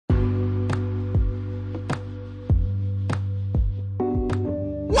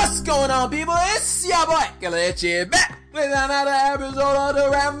What's going on, people? It's your boy, Kelechi, back with another episode of the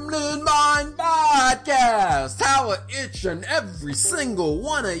Rambling Mind Podcast. How are each and every single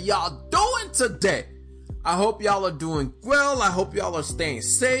one of y'all doing today? I hope y'all are doing well. I hope y'all are staying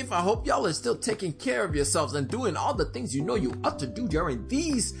safe. I hope y'all are still taking care of yourselves and doing all the things you know you ought to do during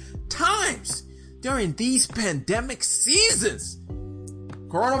these times, during these pandemic seasons.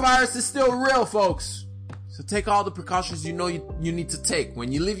 Coronavirus is still real, folks. So take all the precautions you know you need to take. When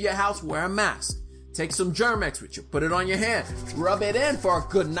you leave your house, wear a mask. Take some Germ-X with you. Put it on your hand. Rub it in for a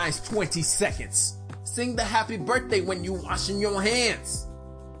good nice 20 seconds. Sing the happy birthday when you're washing your hands.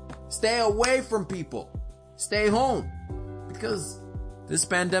 Stay away from people. Stay home. Because this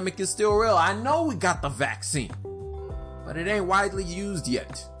pandemic is still real. I know we got the vaccine, but it ain't widely used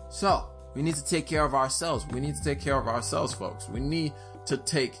yet. So we need to take care of ourselves. We need to take care of ourselves, folks. We need to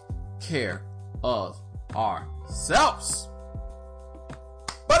take care of ourselves.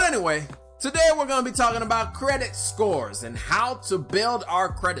 But anyway, today we're going to be talking about credit scores and how to build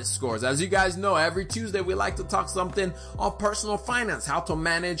our credit scores. As you guys know, every Tuesday we like to talk something on personal finance, how to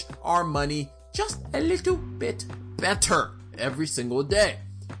manage our money just a little bit better every single day.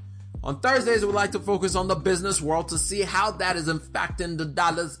 On Thursdays, we like to focus on the business world to see how that is impacting the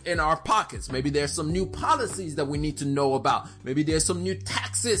dollars in our pockets. Maybe there's some new policies that we need to know about. Maybe there's some new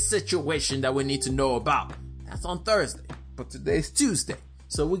taxes situation that we need to know about. That's on Thursday, but today's Tuesday.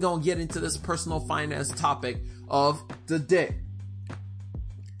 So we're going to get into this personal finance topic of the day.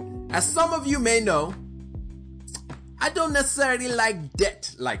 As some of you may know, I don't necessarily like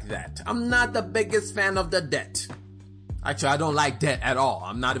debt like that. I'm not the biggest fan of the debt. Actually, I don't like debt at all.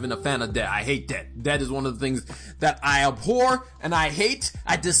 I'm not even a fan of debt. I hate debt. Debt is one of the things that I abhor and I hate.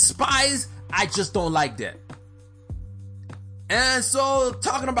 I despise. I just don't like debt. And so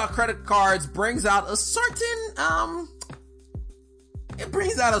talking about credit cards brings out a certain, it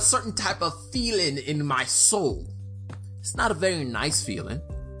brings out a certain type of feeling in my soul. It's not a very nice feeling.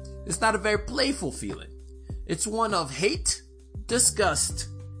 It's not a very playful feeling. It's one of hate, disgust,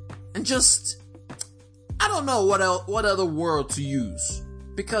 and just, I don't know what other word to use,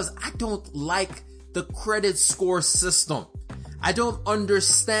 because I don't like the credit score system. I don't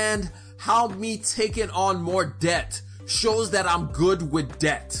understand how me taking on more debt shows that I'm good with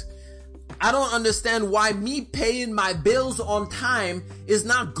debt. I don't understand why me paying my bills on time is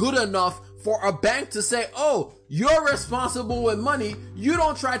not good enough for a bank to say, oh, you're responsible with money. You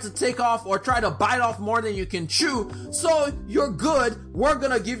don't try to take off or try to bite off more than you can chew. So you're good. We're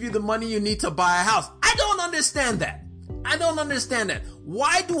going to give you the money you need to buy a house. I don't understand that. I don't understand that.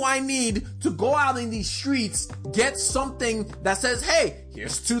 Why do I need to go out in these streets, get something that says, hey,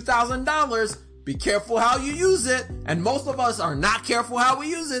 here's $2,000. Be careful how you use it. And most of us are not careful how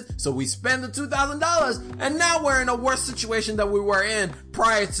we use it. So we spend the $2,000 and now we're in a worse situation than we were in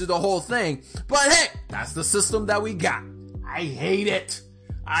prior to the whole thing. But hey, that's the system that we got. I hate it.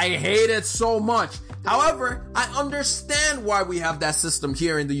 I hate it so much. However, I understand why we have that system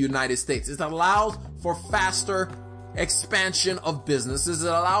here in the United States. It allows for faster expansion of businesses. It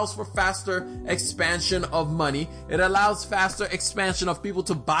allows for faster expansion of money. It allows faster expansion of people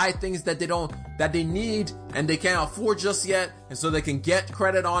to buy things that they need and they can't afford just yet. And so they can get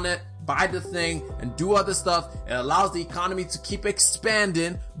credit on it, buy the thing and do other stuff. It allows the economy to keep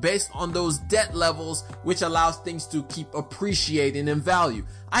expanding based on those debt levels, which allows things to keep appreciating in value.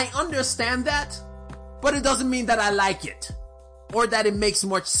 I understand that, but it doesn't mean that I like it or that it makes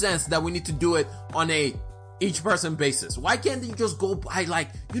much sense that we need to do it on a each person basis. Why can't they just go buy,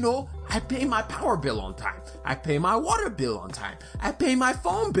 I pay my power bill on time. I pay my water bill on time. I pay my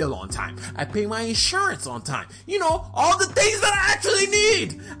phone bill on time. I pay my insurance on time. All the things that I actually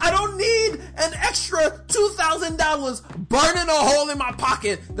need. I don't need an extra $2,000 burning a hole in my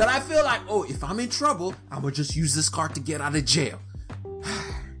pocket that I feel like, oh, if I'm in trouble, I'm gonna just use this card to get out of jail.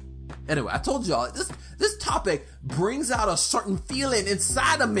 Anyway, I told y'all, this topic brings out a certain feeling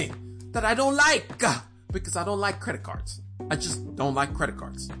inside of me that I don't like. Because I don't like credit cards. I just don't like credit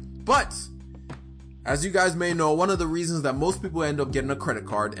cards. But, as you guys may know, one of the reasons that most people end up getting a credit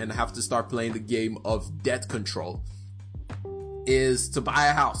card and have to start playing the game of debt control is to buy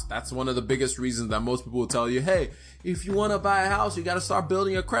a house. That's one of the biggest reasons that most people will tell you, hey, if you want to buy a house, you got to start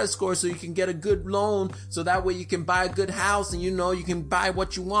building a credit score so you can get a good loan, so that way you can buy a good house and you can buy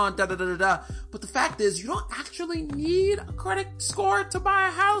what you want, But the fact is, you don't actually need a credit score to buy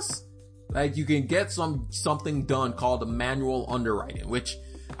a house. Like, you can get something done called a manual underwriting, which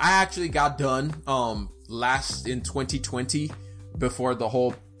I actually got done last in 2020 before the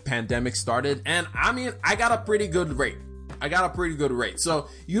whole pandemic started. And I got a pretty good rate. So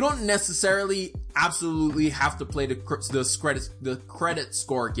you don't necessarily absolutely have to play the credit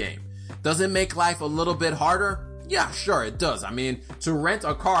score game. Does it make life a little bit harder? Yeah, sure it does. I mean, to rent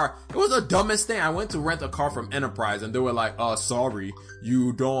a car, it was the dumbest thing. I went to rent a car from Enterprise and they were like, sorry,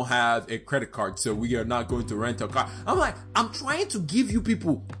 you don't have a credit card, so we are not going to rent a car. I'm like, I'm trying to give you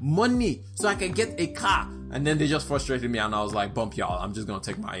people money so I can get a car. And then they just frustrated me and I was like, bump y'all. I'm just going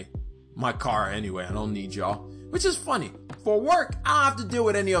to take my car anyway. I don't need y'all. Which is funny. For work, I don't have to deal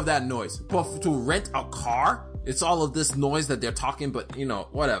with any of that noise. But to rent a car, it's all of this noise that they're talking, but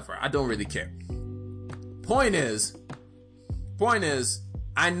whatever. I don't really care. Point is,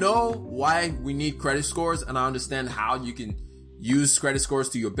 I know why we need credit scores and I understand how you can use credit scores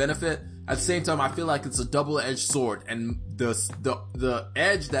to your benefit. At the same time, I feel like it's a double-edged sword and the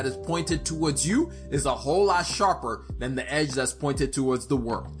edge that is pointed towards you is a whole lot sharper than the edge that's pointed towards the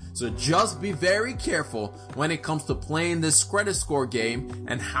world. So just be very careful when it comes to playing this credit score game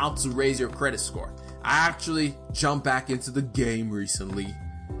and how to raise your credit score. I actually jumped back into the game recently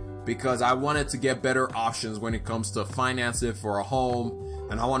because I wanted to get better options when it comes to financing for a home.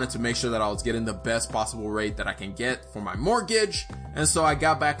 And I wanted to make sure that I was getting the best possible rate that I can get for my mortgage. And so I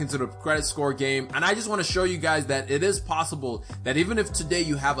got back into the credit score game. And I just want to show you guys that it is possible that even if today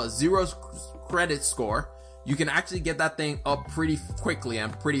you have a 0 credit score, you can actually get that thing up pretty quickly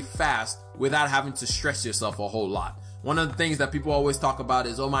and pretty fast without having to stress yourself a whole lot. One of the things that people always talk about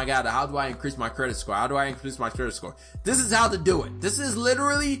is, oh my God, how do I increase my credit score? How do I increase my credit score? This is how to do it. This is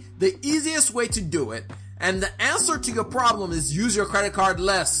literally the easiest way to do it. And the answer to your problem is use your credit card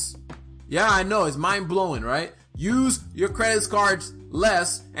less. Yeah, I know, it's mind blowing, right? Use your credit cards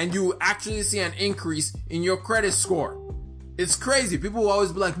less and you actually see an increase in your credit score. It's crazy. People will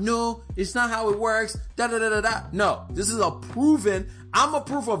always be like, no, it's not how it works. No, this is I'm a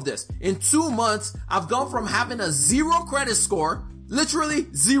proof of this. In 2 months, I've gone from having a 0 credit score, literally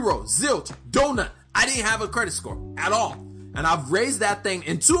 0, zilch, donut. I didn't have a credit score at all. And I've raised that thing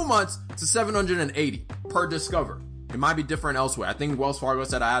in 2 months to 780 per Discover. It might be different elsewhere. I think Wells Fargo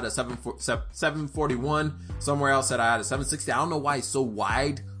said I had a 741. Somewhere else said I had a 760. I don't know why it's so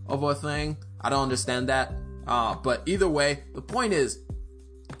wide of a thing. I don't understand that. But either way, the point is,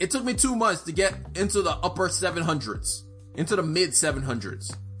 it took me 2 months to get into the upper 700s, into the mid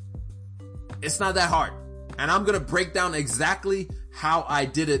 700s. It's not that hard. And I'm going to break down exactly how I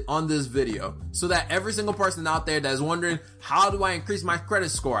did it on this video so that every single person out there that's wondering, how do I increase my credit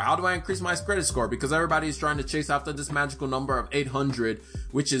score? How do I increase my credit score? Because everybody is trying to chase after this magical number of 800,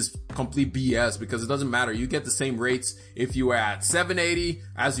 which is complete BS because it doesn't matter. You get the same rates if you were at 780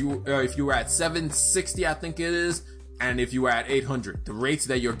 as if you were at 760, I think it is. And if you were at 800, the rates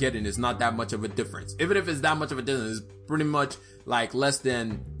that you're getting is not that much of a difference. Even if it's that much of a difference, it's pretty much like less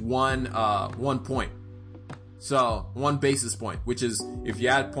than one point. So 1 basis point, which is if you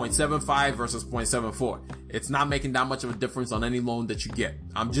add 0.75 versus 0.74, it's not making that much of a difference on any loan that you get.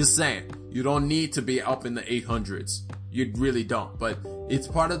 I'm just saying, you don't need to be up in the 800s. You really don't, but it's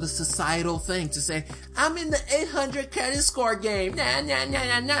part of the societal thing to say, I'm in the 800 credit score game.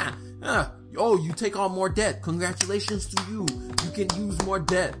 Oh, you take on more debt. Congratulations to you. You can use more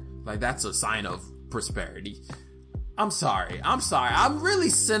debt. Like that's a sign of prosperity. I'm sorry. I'm really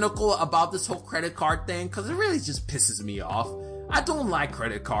cynical about this whole credit card thing because it really just pisses me off. I don't like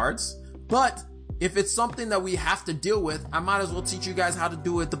credit cards, but if it's something that we have to deal with, I might as well teach you guys how to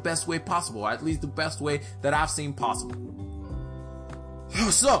do it the best way possible, or at least the best way that I've seen possible.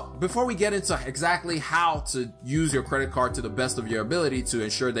 So, before we get into exactly how to use your credit card to the best of your ability to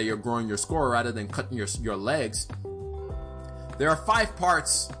ensure that you're growing your score rather than cutting your legs, there are 5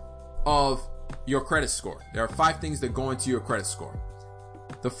 parts of your credit score. There are 5 things that go into your credit score.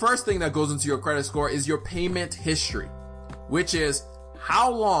 The first thing that goes into your credit score is your payment history, which is how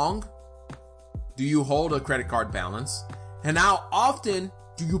long do you hold a credit card balance, and how often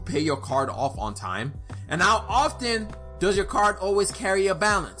do you pay your card off on time, and how often does your card always carry a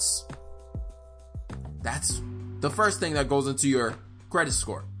balance. That's the first thing that goes into your credit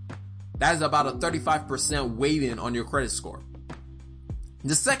score. That is about a 35% weighting on your credit score.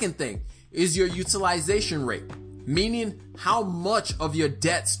 The second thing is your utilization rate, meaning how much of your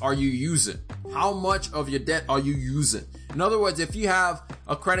debts are you using? How much of your debt are you using? In other words, if you have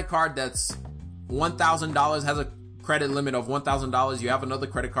a credit card that's $1,000, has a credit limit of $1,000, you have another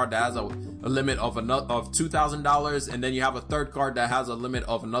credit card that has a limit of $2,000, and then you have a third card that has a limit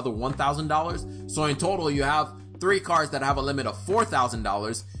of another $1,000. So in total, you have 3 cards that have a limit of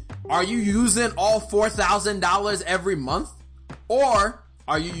 $4,000. Are you using all $4,000 every month? Or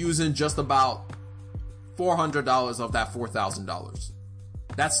are you using just about $400 of that $4,000?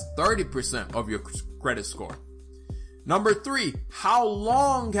 That's 30% of your credit score. Number 3, how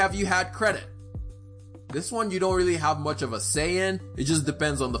long have you had credit? This one you don't really have much of a say in. It just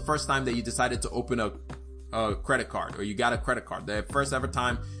depends on the first time that you decided to open a credit card, or you got a credit card. The first ever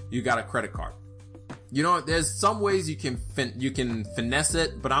time you got a credit card. You know, there's some ways you can finesse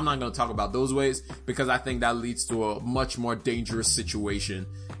it, but I'm not going to talk about those ways because I think that leads to a much more dangerous situation.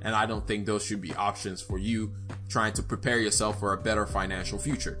 And I don't think those should be options for you trying to prepare yourself for a better financial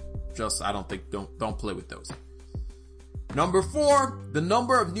future. I don't think, don't play with those. Number 4, the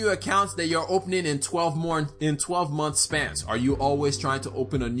number of new accounts that you're opening in 12 month spans. Are you always trying to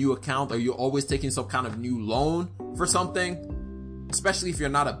open a new account? Are you always taking some kind of new loan for something? Especially if you're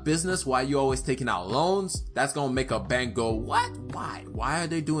not a business, why are you always taking out loans? That's going to make a bank go, what? Why? Why are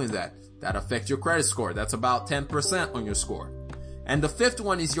they doing that? That affects your credit score. That's about 10% on your score. And the 5th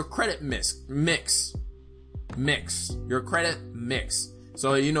one is your credit mix. Your credit mix.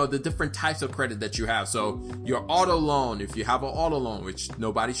 So, you know, the different types of credit that you have. So your auto loan, if you have an auto loan, which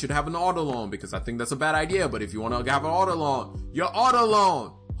nobody should have an auto loan because I think that's a bad idea. But if you want to have an auto loan, your auto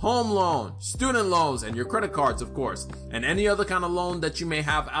loan, home loan, student loans, and your credit cards, of course, and any other kind of loan that you may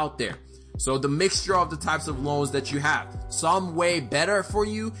have out there. So the mixture of the types of loans that you have, some way better for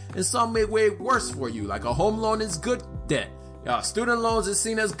you and some way worse for you. Like a home loan is good debt. Student loans is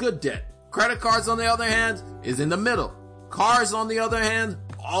seen as good debt. Credit cards, on the other hand, is in the middle. Cars, on the other hand,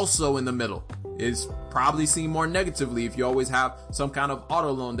 also in the middle. Is probably seen more negatively if you always have some kind of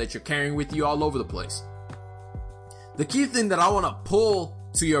auto loan that you're carrying with you all over the place. The key thing that I want to pull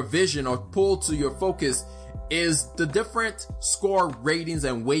to your vision or pull to your focus is the different score ratings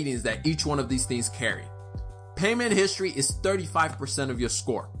and weightings that each one of these things carry. Payment history is 35% of your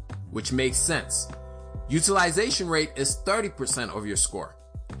score, which makes sense. Utilization rate is 30% of your score.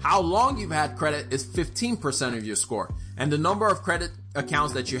 How long you've had credit is 15% of your score. And the number of credit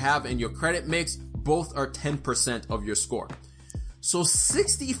accounts that you have in your credit mix, both are 10% of your score. So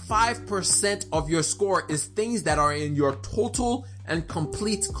 65% of your score is things that are in your total and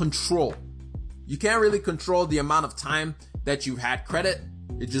complete control. You can't really control the amount of time that you've had credit.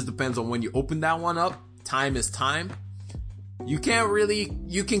 It just depends on when you open that one up. Time is time. You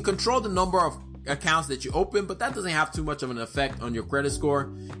can control the number of accounts that you open, but that doesn't have too much of an effect on your credit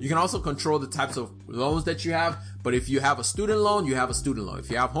score. You can also control the types of loans that you have, but if you have a student loan, you have a student loan. If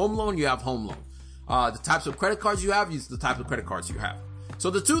you have home loan, you have home loan. The types of credit cards you have, use the type of credit cards you have.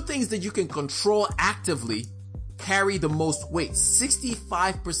 So the two things that you can control actively carry the most weight.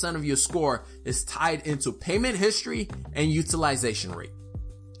 65% of your score is tied into payment history and utilization rate.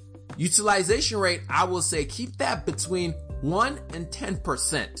 Utilization rate, I will say keep that between 1 and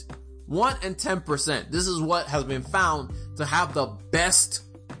 10%. 1 and 10%. This is what has been found to have the best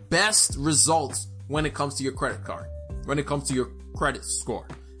results when it comes to your credit card, when it comes to your credit score.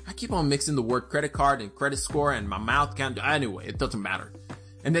 I keep on mixing the word credit card and credit score and my mouth can't do anyway. It doesn't matter.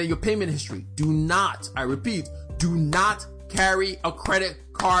 And then your payment history. Do not carry a credit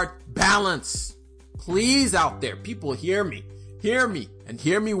card balance. Please out there, people hear me and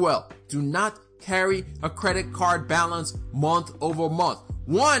hear me well. Do not carry a credit card balance month over month.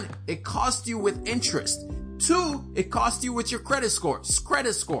 1, it costs you with interest. 2, it costs you with your credit score.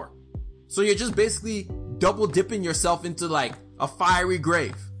 So you're just basically double dipping yourself into like a fiery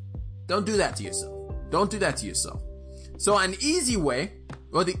grave. Don't do that to yourself. So an easy way,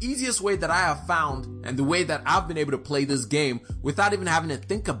 or the easiest way that I have found, and the way that I've been able to play this game without even having to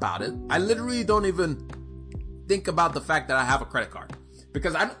think about it, I literally don't even think about the fact that I have a credit card.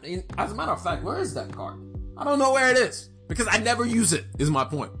 Because as a matter of fact, where is that card? I don't know where it is. Because I never use it, is my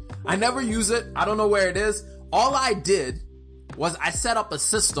point. I never use it. I don't know where it is. All I did was I set up a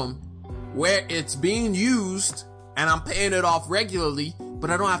system where it's being used and I'm paying it off regularly, but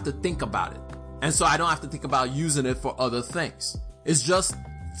I don't have to think about it. And so I don't have to think about using it for other things. It's just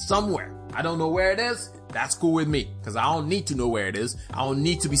somewhere. I don't know where it is. That's cool with me because I don't need to know where it is. I don't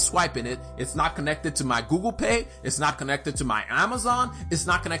need to be swiping it. It's not connected to my Google Pay. It's not connected to my Amazon. It's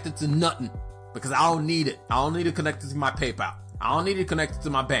not connected to nothing. Because I don't need it. I don't need it connected to my PayPal. I don't need it connected to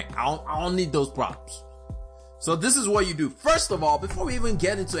my bank. I don't need those problems. So this is what you do. First of all, before we even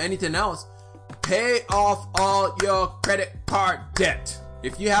get into anything else, pay off all your credit card debt.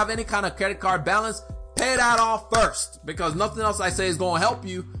 If you have any kind of credit card balance, pay that off first. Because nothing else I say is going to help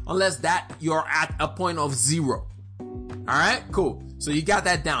you unless that you're at a point of 0. Alright, cool. So you got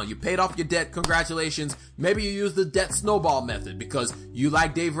that down. You paid off your debt. Congratulations. Maybe you use the debt snowball method because you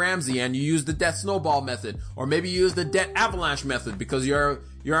like Dave Ramsey and you use the debt snowball method. Or maybe you use the debt avalanche method because you're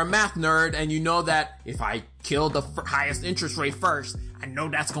a math nerd and you know that if I kill the highest interest rate first, I know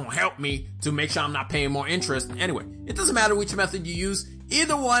that's going to help me to make sure I'm not paying more interest. Anyway, it doesn't matter which method you use.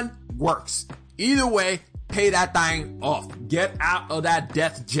 Either one works. Either way, pay that thing off. Get out of that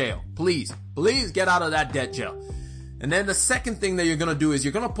death jail. Please get out of that debt jail. And then the second thing that you're going to do is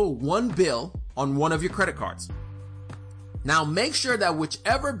you're going to put one bill on one of your credit cards. Now make sure that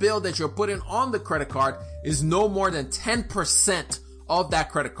whichever bill that you're putting on the credit card is no more than 10% of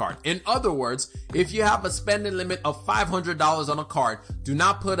that credit card. In other words, if you have a spending limit of $500 on a card, do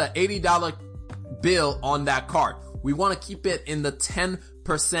not put an $80 bill on that card. We want to keep it in the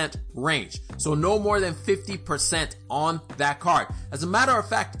 10% range. So no more than 50% on that card. As a matter of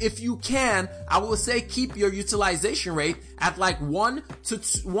fact, if you can, I will say keep your utilization rate at like 1 to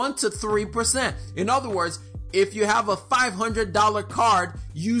 3%. In other words, if you have a $500 card,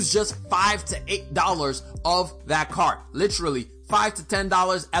 use just $5 to $8 of that card. Literally $5 to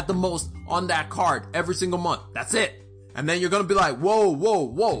 $10 at the most on that card every single month. That's it. And then you're going to be like,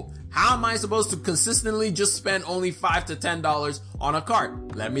 whoa. How am I supposed to consistently just spend only $5 to $10 on a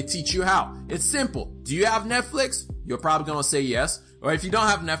card? Let me teach you how. It's simple. Do you have Netflix? You're probably going to say yes. Or if you don't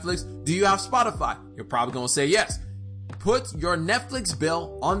have Netflix, do you have Spotify? You're probably going to say yes. Put your Netflix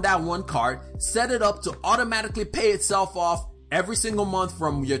bill on that one card, set it up to automatically pay itself off every single month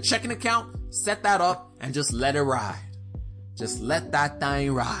from your checking account, set that up and just let it ride. Just let that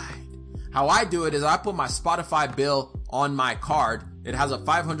thing ride. How I do it is I put my Spotify bill on my card. It has a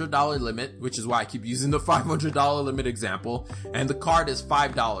 $500 limit, which is why I keep using the $500 limit example. And the card is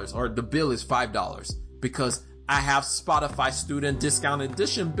 $5 or the bill is $5 because I have Spotify student discount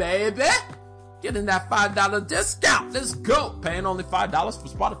edition, baby. Getting that $5 discount. Let's go. Paying only $5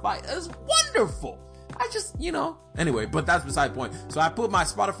 for Spotify is wonderful. I just, anyway, but that's beside the point. So I put my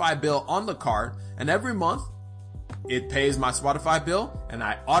Spotify bill on the card and every month it pays my Spotify bill and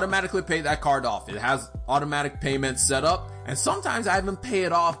I automatically pay that card off. It has automatic payments set up and sometimes I even pay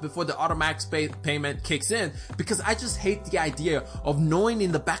it off before the automatic payment kicks in because I just hate the idea of knowing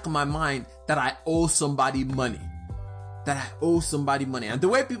in the back of my mind that I owe somebody money. And the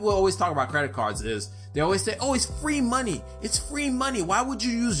way people always talk about credit cards is they always say, oh, it's free money. It's free money. Why would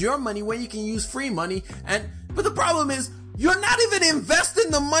you use your money when you can use free money? But the problem is you're not even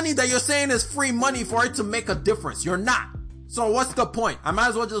investing the money that you're saying is free money for it to make a difference. You're not. So what's the point? I might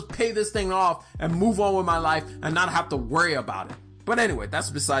as well just pay this thing off and move on with my life and not have to worry about it. But anyway,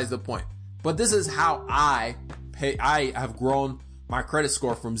 that's besides the point. But this is how I have grown my credit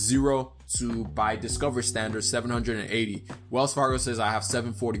score from 0 to, by Discover standards, 780. Wells Fargo says I have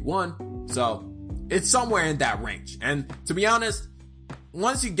 741. So it's somewhere in that range. And to be honest,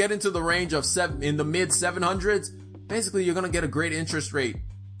 once you get into the range of in the mid 700s, basically you're going to get a great interest rate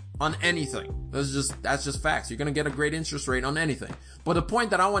on anything. That's just facts. You're going to get a great interest rate on anything. But the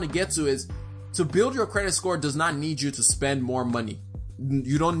point that I want to get to is to build your credit score does not need you to spend more money.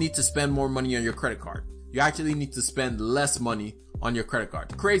 You don't need to spend more money on your credit card. You actually need to spend less money on your credit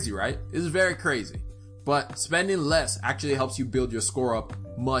card. Crazy, right? It's very crazy. But spending less actually helps you build your score up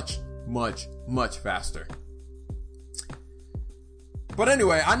much faster. But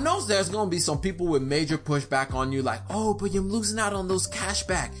anyway, I know there's going to be some people with major pushback on you like, oh, but you're losing out on those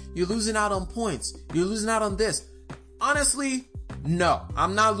cashback. You're losing out on points. You're losing out on this. Honestly, no,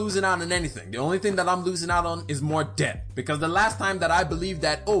 I'm not losing out on anything. The only thing that I'm losing out on is more debt. Because the last time that I believed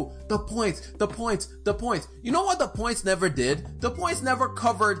that, oh, the points. You know what the points never did? The points never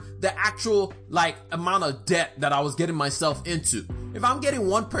covered the actual, amount of debt that I was getting myself into. If I'm getting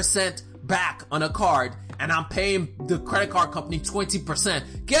 1% back on a card and I'm paying the credit card company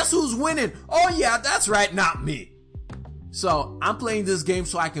 20%, guess who's winning? Oh yeah, that's right, not me. So I'm playing this game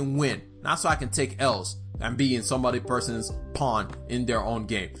so I can win, not so I can take L's and be in somebody person's pawn in their own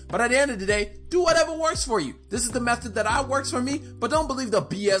game. But at the end of the day, do whatever works for you. This is the method that works for me, but don't believe the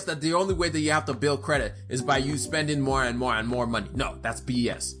BS that the only way that you have to build credit is by you spending more and more and more money. No, that's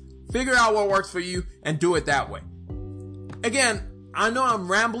BS. Figure out what works for you and do it that way. Again, I know I'm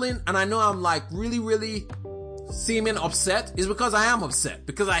rambling and I know I'm really seeming upset. Is because I am upset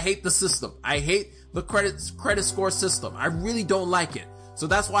because I hate the system. I hate the credit score system. I really don't like it. So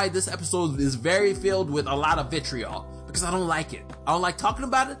that's why this episode is very filled with a lot of vitriol, because I don't like it. I don't like talking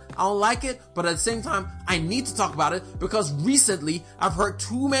about it. I don't like it. But at the same time, I need to talk about it because recently I've heard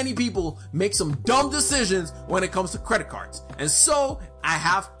too many people make some dumb decisions when it comes to credit cards. And so I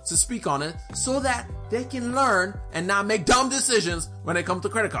have to speak on it so that they can learn and not make dumb decisions when it comes to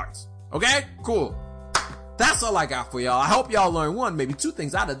credit cards. Okay? Cool. That's all I got for y'all. I hope y'all learned one, maybe two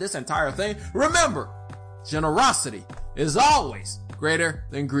things out of this entire thing. Remember, generosity is always greater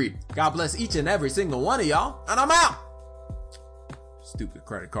than greed. God bless each and every single one of y'all, and I'm out. Stupid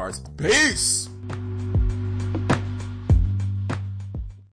credit cards. Peace.